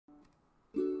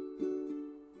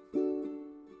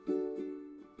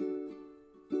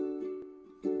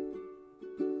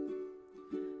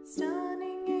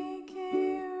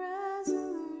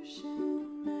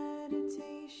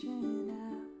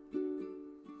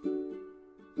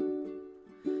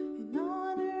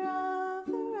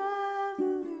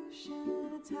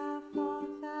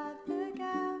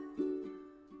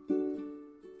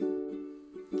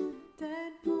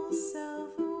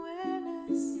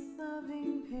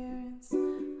parents,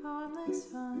 harmless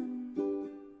fun.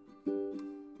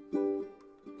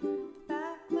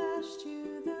 Backlash to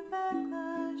the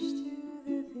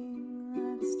thing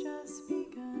that's just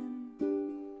begun.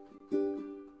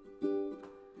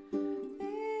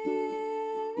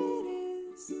 There it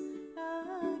is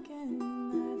again,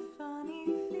 that funny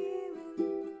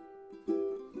feeling,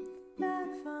 that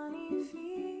funny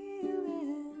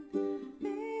feeling.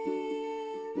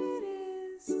 There it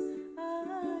is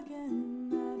again,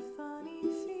 that funny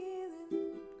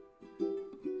feeling,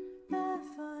 that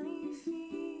funny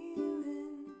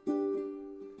feeling.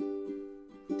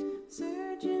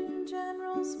 Surgeon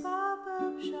General's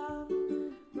pop-up shop,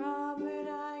 Robert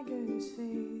Iger's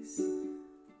face.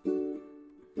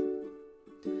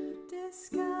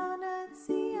 Discount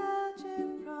Etsy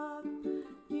agitprop,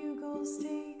 Bugel's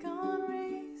take on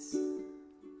race.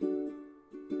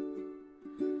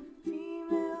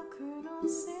 Female Colonel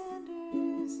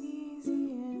Sanders, easy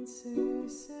answer,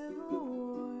 Civil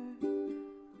War.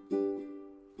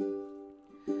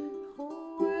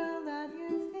 Whole world at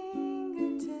your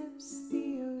fingertips, the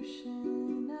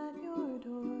ocean at your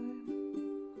door.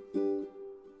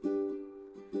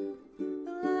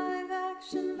 The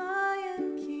live-action Lion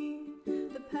King,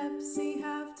 the Pepsi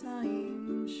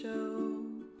halftime show.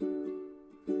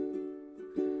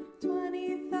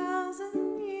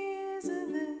 20,000 years of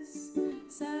this,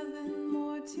 7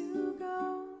 more to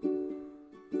go.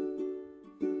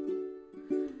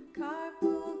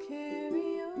 Carpool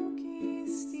karaoke,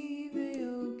 Steve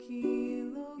Aoki,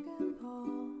 Logan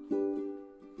Paul.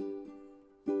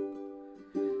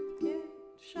 Gift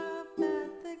shop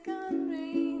at the gun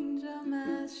range, a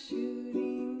mass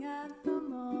shooting at the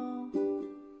mall.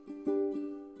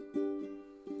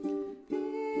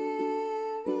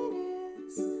 There it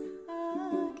is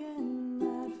again,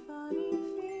 that funny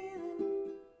feeling,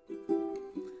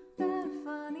 that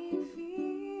funny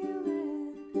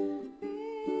feeling.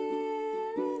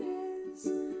 There it is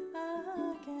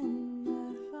again,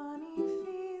 that funny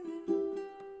feeling,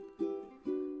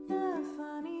 that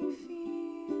funny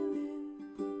feeling.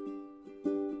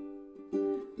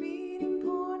 Reading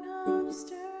Pornhub's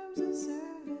terms of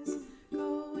service,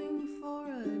 going for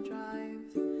a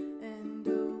drive, and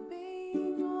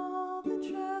obeying all the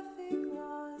traffic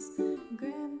laws.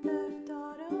 Grand Theft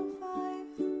Auto 5,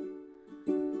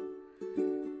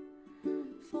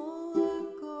 full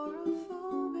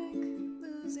agoraphobic,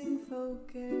 losing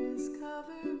focus,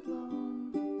 cover blown.